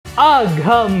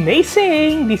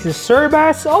Amazing! This is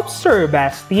SirBas of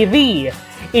SirBas TV.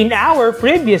 In our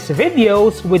previous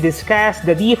videos, we discussed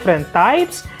the different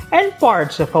types and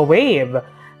parts of a wave.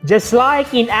 Just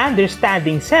like in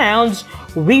understanding sounds,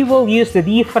 we will use the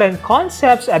different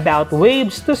concepts about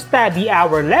waves to study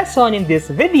our lesson in this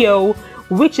video,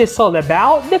 which is all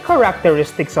about the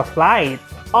characteristics of light.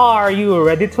 Are you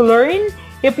ready to learn?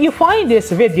 If you find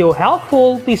this video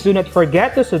helpful, please do not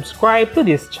forget to subscribe to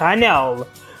this channel.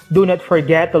 Do not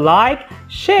forget to like,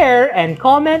 share, and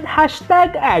comment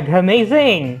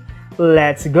 #AgAmazing.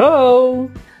 Let's go!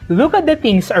 Look at the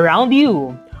things around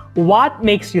you. What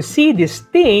makes you see these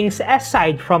things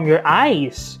aside from your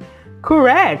eyes?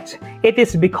 Correct! It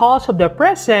is because of the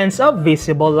presence of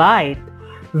visible light.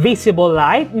 Visible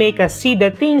light makes us see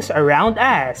the things around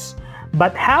us.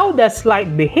 But how does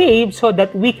light behave so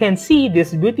that we can see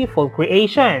these beautiful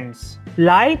creations?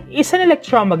 Light is an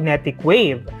electromagnetic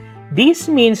wave.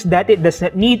 This means that it does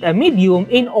not need a medium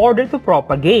in order to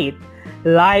propagate.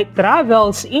 Light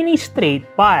travels in a straight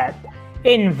path.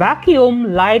 In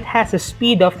vacuum, light has a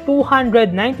speed of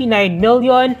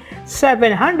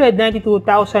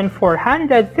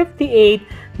 299,792,458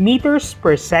 meters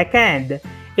per second.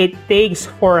 It takes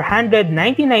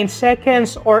 499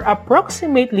 seconds or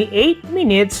approximately 8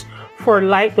 minutes for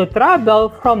light to travel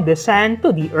from the sun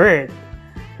to the earth.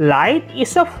 Light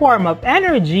is a form of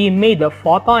energy made of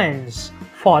photons.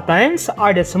 Photons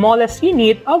are the smallest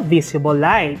unit of visible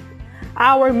light.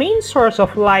 Our main source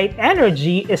of light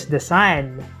energy is the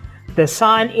sun. The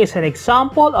sun is an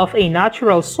example of a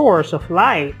natural source of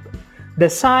light. The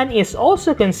sun is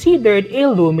also considered a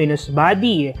luminous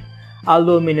body. A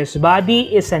luminous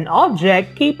body is an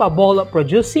object capable of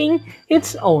producing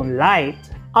its own light.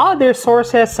 Other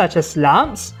sources such as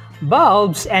lamps,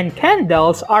 bulbs, and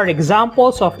candles are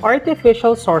examples of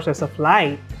artificial sources of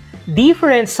light.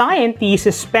 Different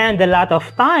scientists spend a lot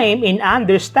of time in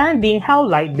understanding how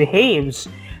light behaves.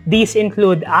 These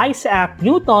include Isaac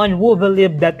Newton, who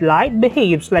believed that light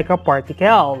behaves like a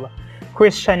particle,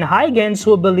 Christian Huygens,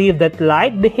 who believed that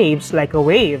light behaves like a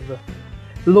wave,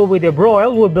 Louis de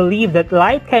Broglie, who believed that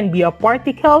light can be a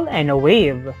particle and a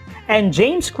wave, and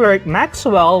James Clerk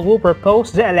Maxwell, who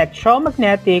proposed the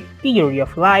electromagnetic theory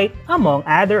of light, among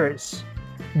others.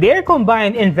 Their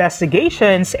combined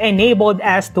investigations enabled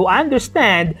us to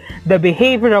understand the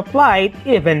behavior of light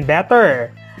even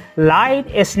better. Light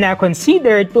is now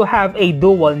considered to have a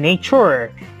dual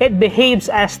nature. It behaves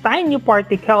as tiny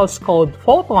particles called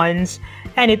photons,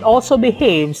 and it also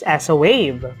behaves as a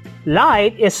wave.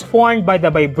 Light is formed by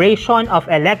the vibration of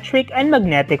electric and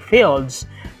magnetic fields.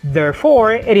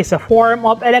 Therefore, it is a form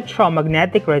of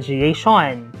electromagnetic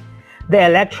radiation. The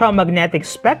electromagnetic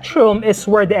spectrum is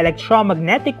where the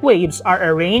electromagnetic waves are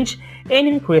arranged in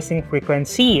increasing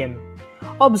frequency.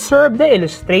 Observe the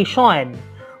illustration.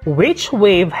 Which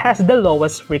wave has the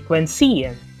lowest frequency?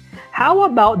 How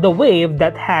about the wave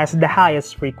that has the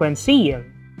highest frequency?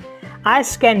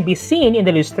 As can be seen in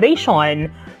the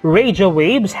illustration, radio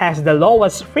waves has the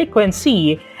lowest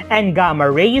frequency and gamma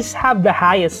rays have the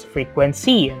highest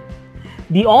frequency.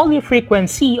 The only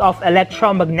frequency of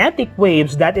electromagnetic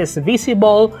waves that is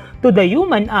visible to the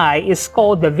human eye is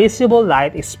called the visible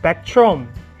light spectrum.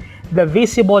 The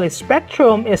visible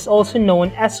spectrum is also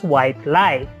known as white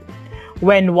light.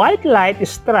 When white light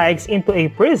strikes into a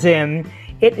prism,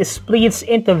 it splits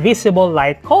into visible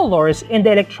light colors in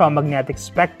the electromagnetic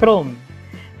spectrum.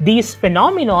 This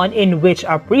phenomenon in which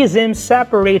a prism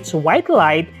separates white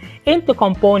light into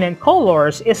component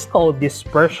colors is called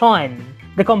dispersion.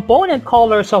 The component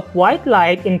colors of white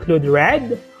light include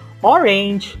red,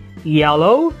 orange,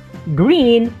 yellow,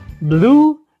 green,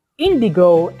 blue,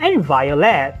 indigo, and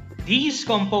violet. These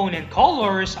component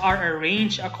colors are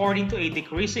arranged according to a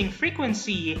decreasing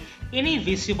frequency in a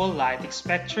visible light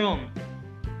spectrum.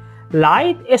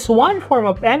 Light is one form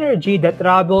of energy that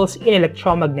travels in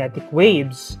electromagnetic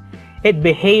waves. It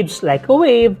behaves like a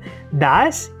wave,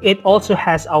 thus it also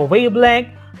has a wavelength,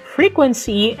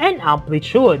 frequency, and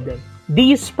amplitude.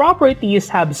 These properties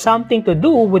have something to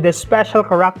do with the special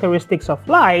characteristics of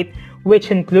light, which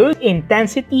include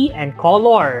intensity and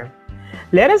color.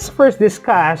 Let us first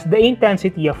discuss the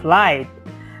intensity of light.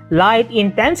 Light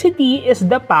intensity is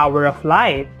the power of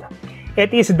light.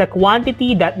 It is the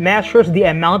quantity that measures the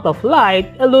amount of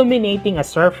light illuminating a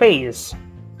surface.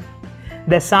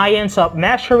 The science of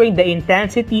measuring the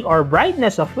intensity or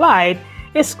brightness of light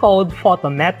is called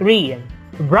photometry.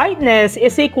 Brightness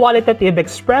is a qualitative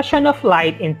expression of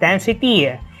light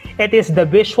intensity. It is the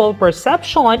visual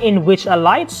perception in which a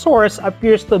light source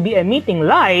appears to be emitting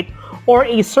light or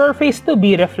a surface to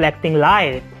be reflecting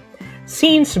light.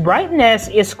 Since brightness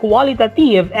is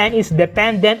qualitative and is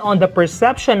dependent on the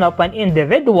perception of an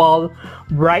individual,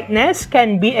 brightness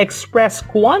can be expressed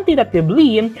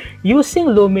quantitatively using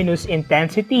luminous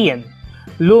intensity.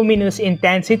 Luminous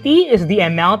intensity is the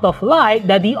amount of light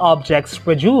that the objects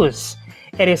produce.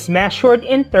 It is measured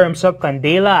in terms of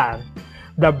candela.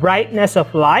 The brightness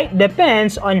of light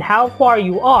depends on how far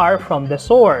you are from the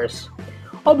source.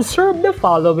 Observe the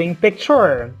following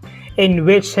picture. In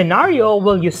which scenario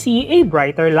will you see a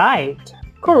brighter light?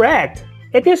 Correct!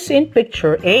 It is in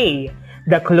picture A.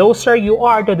 The closer you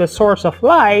are to the source of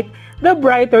light, the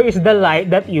brighter is the light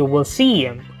that you will see.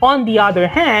 On the other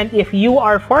hand, if you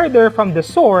are farther from the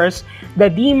source, the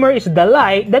dimmer is the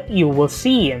light that you will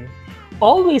see.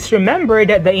 Always remember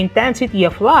that the intensity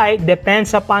of light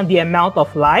depends upon the amount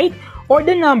of light or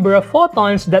the number of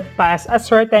photons that pass a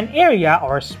certain area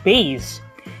or space.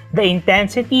 The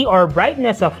intensity or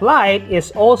brightness of light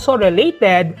is also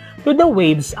related to the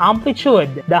wave's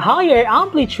amplitude. The higher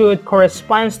amplitude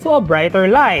corresponds to a brighter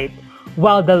light,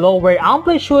 while the lower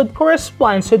amplitude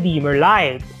corresponds to dimmer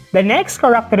light. The next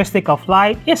characteristic of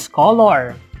light is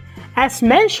color. As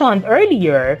mentioned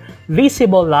earlier,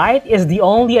 visible light is the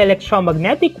only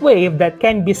electromagnetic wave that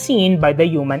can be seen by the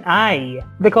human eye.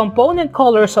 The component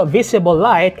colors of visible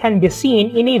light can be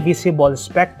seen in a visible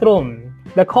spectrum.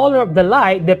 The color of the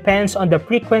light depends on the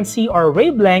frequency or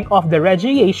wavelength of the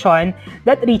radiation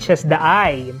that reaches the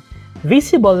eye.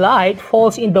 Visible light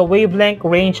falls in the wavelength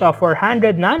range of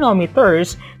 400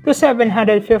 nanometers to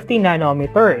 750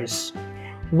 nanometers.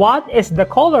 What is the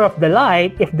color of the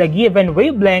light if the given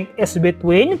wavelength is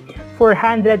between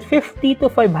 450 to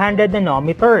 500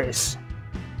 nanometers?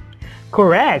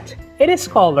 Correct! It is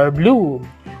color blue.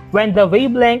 When the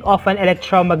wavelength of an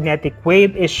electromagnetic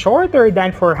wave is shorter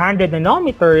than 400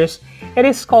 nanometers, it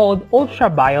is called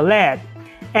ultraviolet.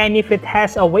 And if it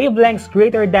has a wavelength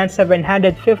greater than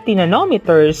 750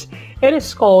 nanometers, it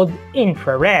is called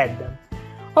infrared.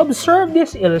 Observe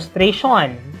this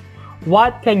illustration.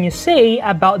 What can you say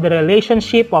about the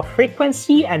relationship of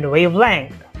frequency and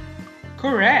wavelength?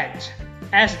 Correct.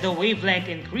 As the wavelength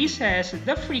increases,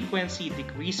 the frequency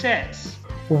decreases.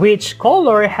 Which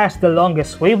color has the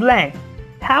longest wavelength?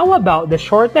 How about the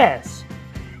shortest?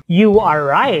 You are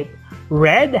right.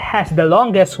 Red has the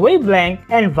longest wavelength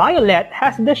and violet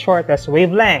has the shortest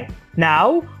wavelength.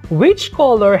 Now, which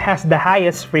color has the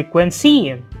highest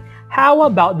frequency? How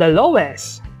about the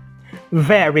lowest?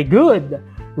 Very good.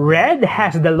 Red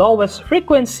has the lowest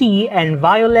frequency and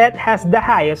violet has the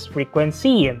highest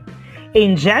frequency.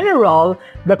 In general,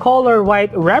 the color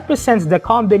white represents the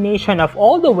combination of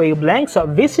all the wavelengths of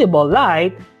visible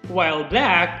light, while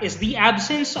black is the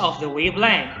absence of the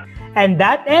wavelength. And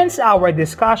that ends our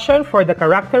discussion for the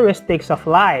characteristics of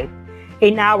light.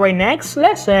 In our next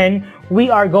lesson, we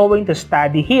are going to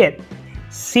study heat.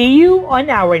 See you on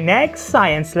our next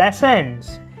science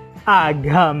lessons.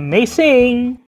 Amazing!